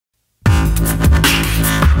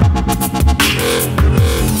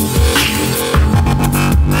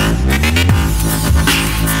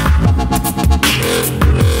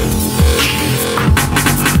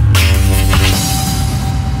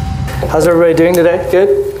How's everybody doing today?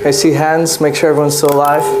 Good? I see hands, make sure everyone's still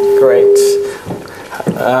alive. Great.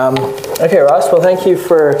 Okay, Ross, well, thank you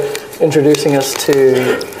for introducing us to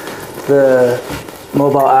the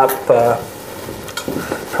mobile app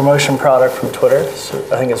promotion product from Twitter. So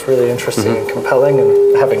I think it's really interesting and compelling,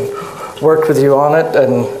 and having worked with you on it,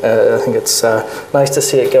 and I think it's nice to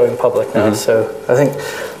see it going public now. So I think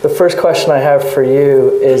the first question I have for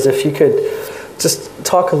you is if you could just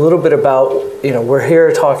talk a little bit about, we're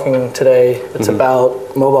here talking today, it's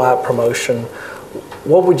about mobile app promotion.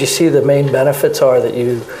 What would you see the main benefits are that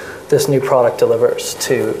this new product delivers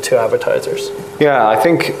to advertisers? Yeah, I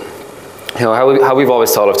think how we've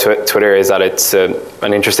always thought of Twitter is that it's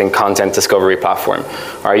an interesting content discovery platform.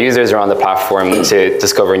 Our users are on the platform to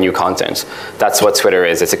discover new content. That's what Twitter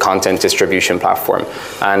is. It's a content distribution platform.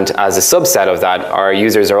 And as a subset of that, our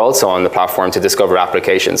users are also on the platform to discover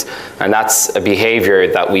applications. And that's a behavior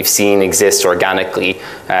that we've seen exist organically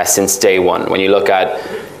since day one. When you look at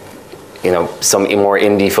some more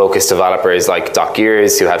indie-focused developers like Doc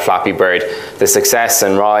Gears, who had Flappy Bird, the success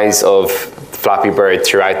and rise of Flappy Bird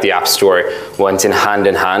throughout the App Store went in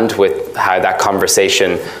hand with how that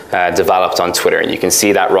conversation developed on Twitter. And you can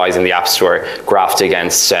see that rise in the App Store graphed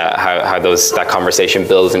against how that conversation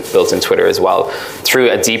built in Twitter as well,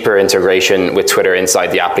 through a deeper integration with Twitter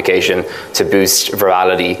inside the application to boost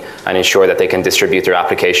virality and ensure that they can distribute their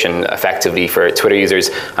application effectively for Twitter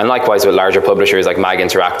users. And likewise with larger publishers like Mag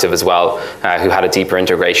Interactive as well, who had a deeper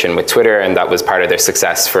integration with Twitter, and that was part of their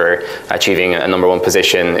success for achieving a #1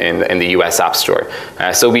 position in the US App Store.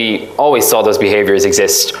 So we always saw those behaviors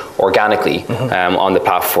exist organically on the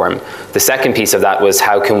platform. The second piece of that was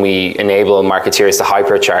how can we enable marketeers to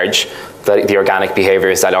hypercharge the organic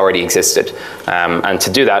behaviors that already existed. And to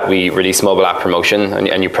do that, we released mobile app promotion,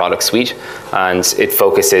 a new product suite, and it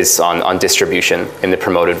focuses on distribution in the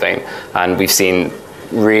promoted vein. And we've seen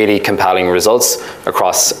really compelling results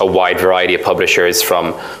across a wide variety of publishers,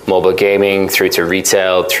 from mobile gaming through to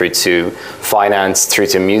retail, through to finance, through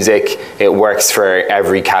to music. It works for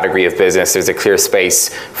every category of business. There's a clear space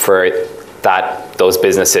for those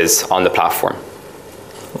businesses on the platform.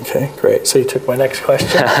 Okay, great. So you took my next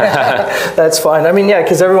question. That's fine. I mean, yeah,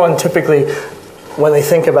 because everyone typically, when they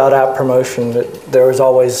think about app promotion, there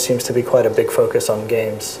always seems to be quite a big focus on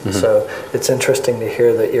games. So it's interesting to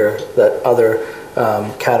hear that other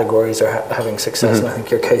categories are having success, and I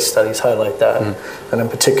think your case studies highlight that. And in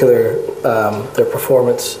particular, their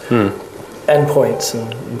performance endpoints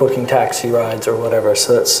and booking taxi rides or whatever.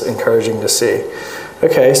 So that's encouraging to see.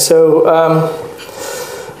 Okay, so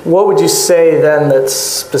what would you say then that's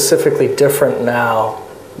specifically different now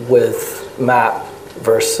with MAP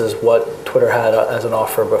versus what Twitter had as an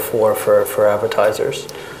offer before for advertisers?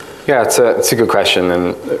 Yeah, it's a good question.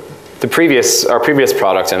 And our previous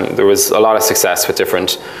product, and there was a lot of success with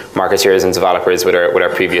different marketeers and developers with our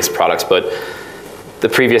previous product, but the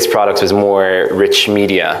previous product was more rich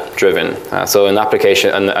media driven. So an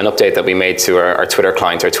update that we made to our Twitter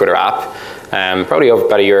client, our Twitter app, probably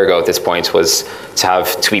about a year ago at this point, was to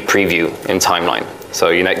have tweet preview in timeline. So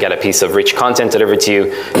you get a piece of rich content delivered to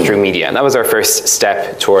you through media. And that was our first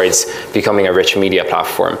step towards becoming a rich media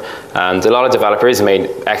platform. And a lot of developers made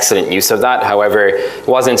excellent use of that. However, it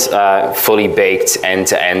wasn't a fully baked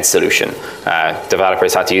end-to-end solution.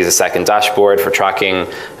 Developers had to use a second dashboard for tracking.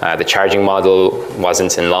 The charging model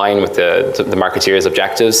wasn't in line with the marketeers'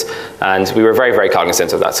 objectives. And we were very, very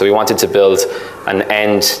cognizant of that. So we wanted to build an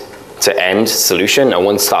end-to-end solution, a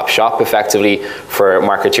one-stop shop effectively for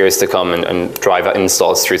marketeers to come and drive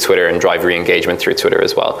installs through Twitter and drive re-engagement through Twitter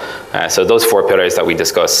as well. So those 4 pillars that we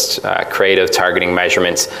discussed, creative, targeting,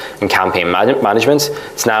 measurement, and campaign management,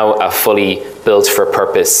 it's now a fully built for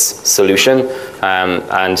purpose solution,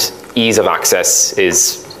 and ease of access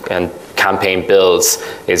and campaign builds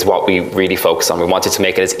is what we really focus on. We wanted to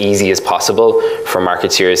make it as easy as possible for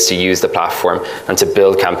marketeers to use the platform and to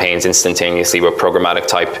build campaigns instantaneously with programmatic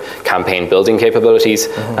type campaign building capabilities,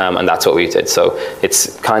 and that's what we did. So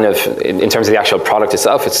it's kind of, in terms of the actual product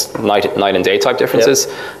itself, it's night and day type differences.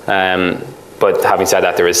 But having said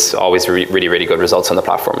that, there is always really, really good results on the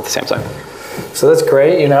platform at the same time. So that's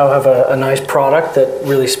great. You now have a nice product that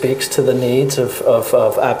really speaks to the needs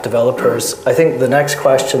of app developers. I think the next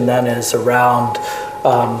question then is around,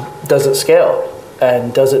 does it scale?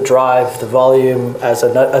 And does it drive the volume as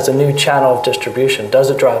a new channel of distribution?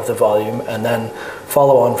 Does it drive the volume? And then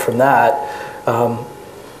follow on from that,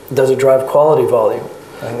 does it drive quality volume?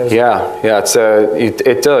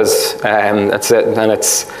 It does. That's it,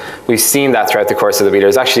 and we've seen that throughout the course of the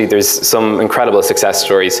beta. There's some incredible success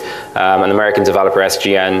stories. An American developer,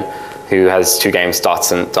 SGN, who has two games,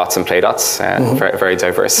 Dots and Playdots, very, very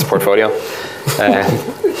diverse portfolio.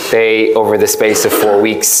 They, over the space of 4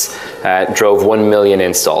 weeks, drove 1 million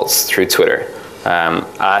installs through Twitter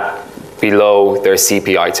at below their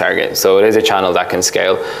CPI target. So it is a channel that can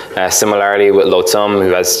scale. Similarly with Lotum,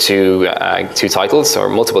 who has two titles or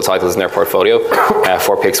multiple titles in their portfolio,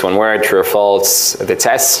 4 Picks, 1 Word, True or False, The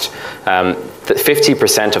Test.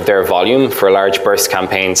 50% of their volume for large burst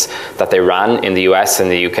campaigns that they ran in the US and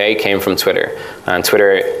the UK came from Twitter. And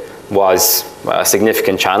Twitter was a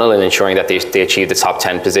significant channel in ensuring that they achieved the top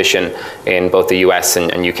 10 position in both the US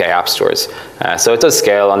and UK app stores. So it does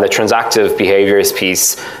scale. On the transactive behaviors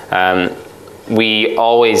piece, we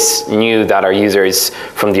always knew that our users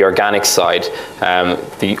from the organic side,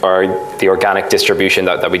 the organic distribution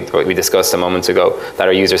that we discussed a moment ago, that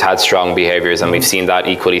our users had strong behaviors, and we've seen that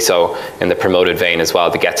equally so in the promoted vein as well.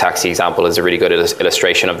 The Get Taxi example is a really good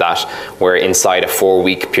illustration of that, where inside a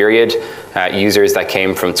 4-week period, users that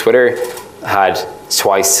came from Twitter had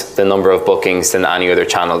twice the number of bookings than any other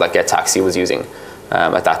channel that Get Taxi was using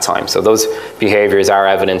at that time. So those behaviors are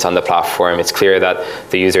evident on the platform. It's clear that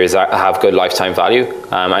the users have good lifetime value,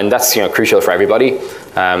 and that's crucial for everybody.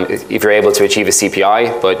 If you're able to achieve a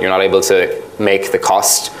CPI, but you're not able to make the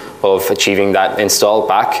cost of achieving that install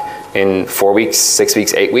back in 4 weeks, 6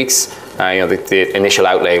 weeks, 8 weeks, the initial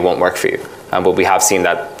outlay won't work for you. But we have seen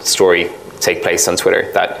that story take place on Twitter,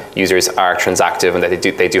 that users are transactive and that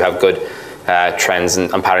they do have good trends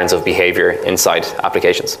and patterns of behavior inside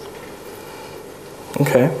applications.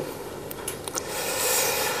 Okay.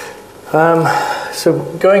 So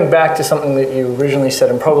going back to something that you originally said,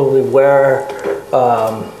 and probably where,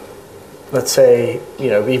 let's say,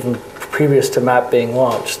 even previous to Map being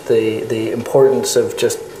launched, the importance of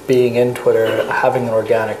just being in Twitter, having an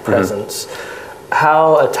organic presence.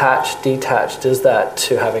 How attached, detached is that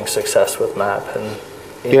to having success with Map? And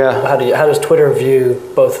how does Twitter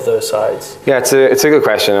view both of those sides? Yeah, it's a good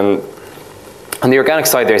question. And on the organic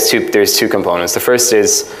side, there's two components. The first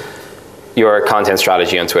is your content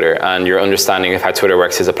strategy on Twitter and your understanding of how Twitter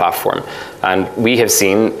works as a platform. And we have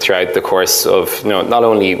seen throughout the course of, not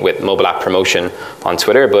only with mobile app promotion on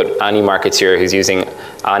Twitter, but any marketeer who's using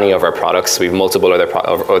any of our products. We have multiple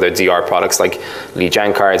other DR products like lead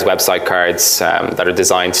gen cards, website cards that are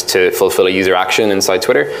designed to fulfill a user action inside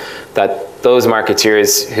Twitter, that those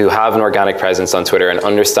marketeers who have an organic presence on Twitter and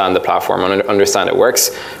understand the platform and understand it works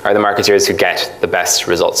are the marketeers who get the best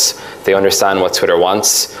results. They understand what Twitter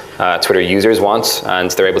wants, Twitter users want, and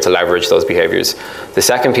they're able to leverage those behaviors. The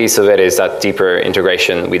second piece of it is that deeper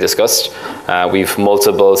integration we discussed. We've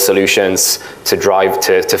multiple solutions to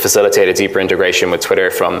facilitate a deeper integration with Twitter,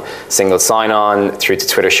 from single sign-on through to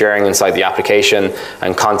Twitter sharing inside the application,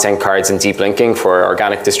 and content cards and deep linking for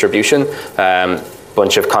organic distribution.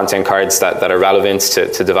 Bunch of content cards that are relevant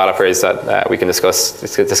to developers that we can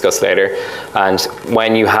discuss later. And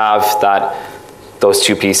when you have those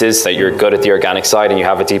two pieces, that you're good at the organic side and you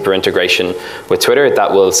have a deeper integration with Twitter,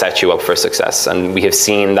 that will set you up for success. And we have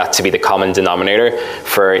seen that to be the common denominator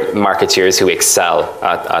for marketeers who excel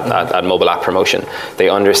at mobile app promotion. They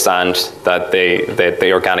understand that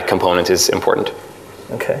the organic component is important.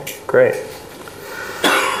 Okay, great.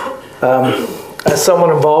 As someone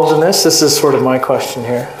involved in this is sort of my question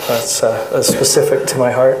here. That's specific to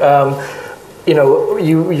my heart.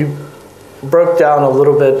 You broke down a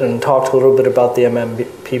little bit and talked a little bit about the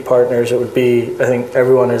MMP partners. It would be, I think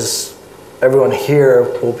everyone here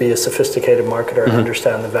will be a sophisticated marketer and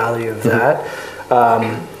understand the value of that.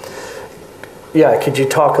 Could you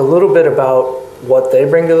talk a little bit about what they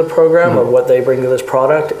bring to the program or what they bring to this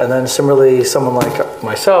product? And then similarly, someone like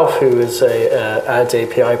myself who is a ads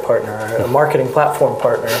API partner, a marketing platform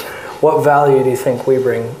partner, what value do you think we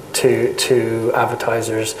bring to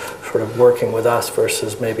advertisers sort of working with us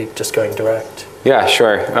versus maybe just going direct? Yeah,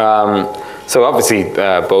 sure. So obviously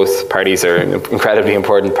both parties are an incredibly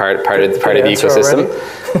important part of the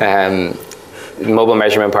ecosystem. Mobile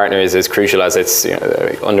measurement partners is crucial as it's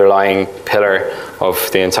the underlying pillar of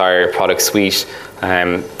the entire product suite.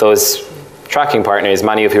 Those tracking partners,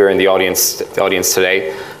 many of who are in the audience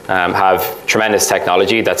today, have tremendous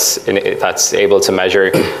technology that's able to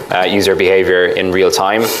measure user behavior in real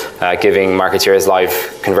time, giving marketeers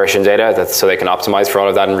live conversion data so they can optimize for all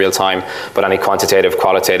of that in real time. But any quantitative,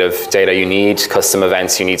 qualitative data you need, custom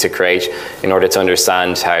events you need to create in order to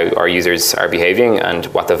understand how our users are behaving and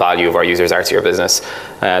what the value of our users are to your business.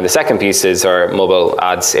 The second piece is our mobile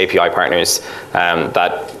ads API partners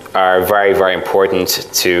that are very, very important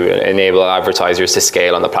to enable advertisers to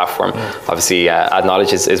scale on the platform. Obviously,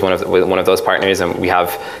 AdKnowledge is one of those partners, and we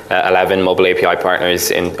have 11 mobile API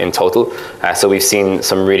partners in total. So we've seen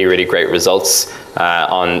some really, really great results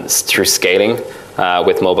through scaling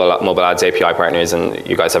with mobile ads API partners, and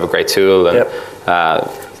you guys have a great tool. And,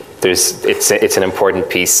 it's an important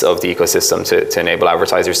piece of the ecosystem to enable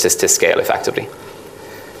advertisers to scale effectively.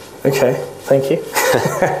 Okay, thank you.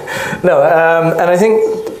 No, and I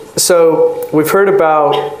think, so we've heard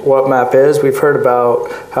about what MAP is, we've heard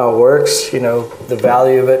about how it works, you know, the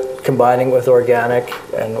value of it combining with organic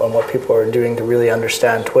and what people are doing to really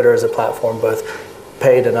understand Twitter as a platform, both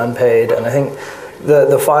paid and unpaid. And I think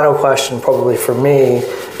the final question probably for me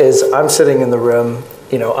is, I'm sitting in the room,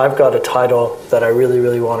 you know, I've got a title that I really,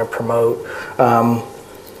 really want to promote,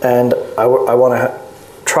 and I want to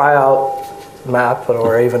try out MAP,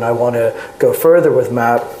 or even I want to go further with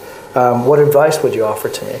MAP. What advice would you offer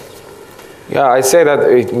to me? Yeah, I'd say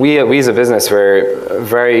that we as a business,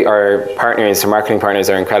 our partners, our marketing partners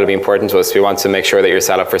are incredibly important to us. We want to make sure that you're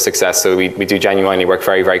set up for success. So we do genuinely work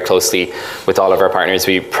very, very closely with all of our partners.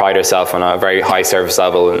 We pride ourselves on a very high service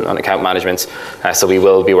level and on account management. So we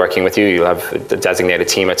will be working with you. You'll have a designated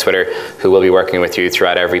team at Twitter who will be working with you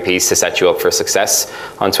throughout every piece to set you up for success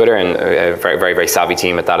on Twitter, and a very, very, very savvy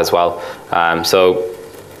team at that as well. So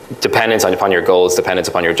dependent upon your goals, dependent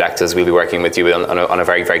upon your objectives, we'll be working with you on a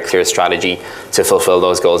very, very clear strategy to fulfill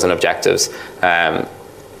those goals and objectives.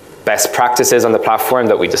 Best practices on the platform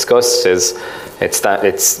that we discussed is it's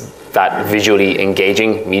that visually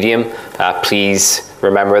engaging medium. Please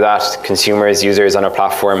remember that consumers, users on our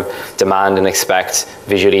platform demand and expect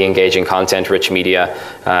visually engaging content, rich media.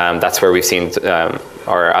 That's where we've seen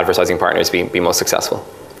our advertising partners be most successful.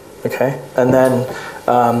 Okay, and then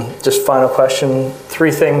just final question,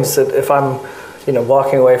 3 things that if I'm, you know,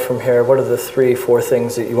 walking away from here, what are the 3-4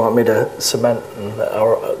 things that you want me to cement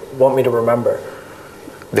or want me to remember?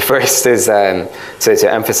 The first is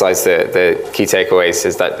to emphasize the key takeaways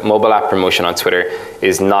is that mobile app promotion on Twitter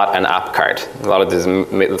is not an app card. A lot of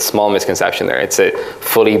there's small misconception there. It's a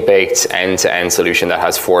fully baked end-to-end solution that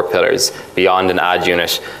has 4 pillars beyond an ad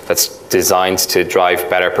unit that's designed to drive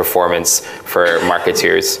better performance for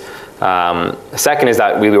marketeers. The second is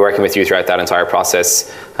that we'll be working with you throughout that entire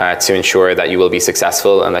process to ensure that you will be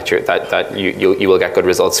successful and that you will get good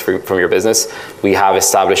results from your business. We have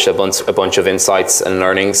established a bunch of insights and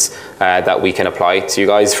learnings that we can apply to you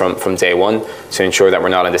guys from day one to ensure that we're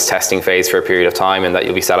not in this testing phase for a period of time, and that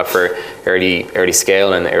you'll be set up for early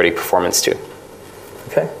scale and early performance too.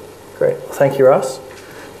 Okay, great. Well, thank you, Ross.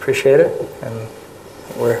 Appreciate it, and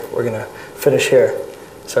we're going to finish here.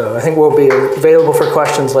 So I think we'll be available for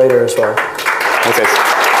questions later as well. Thanks, guys.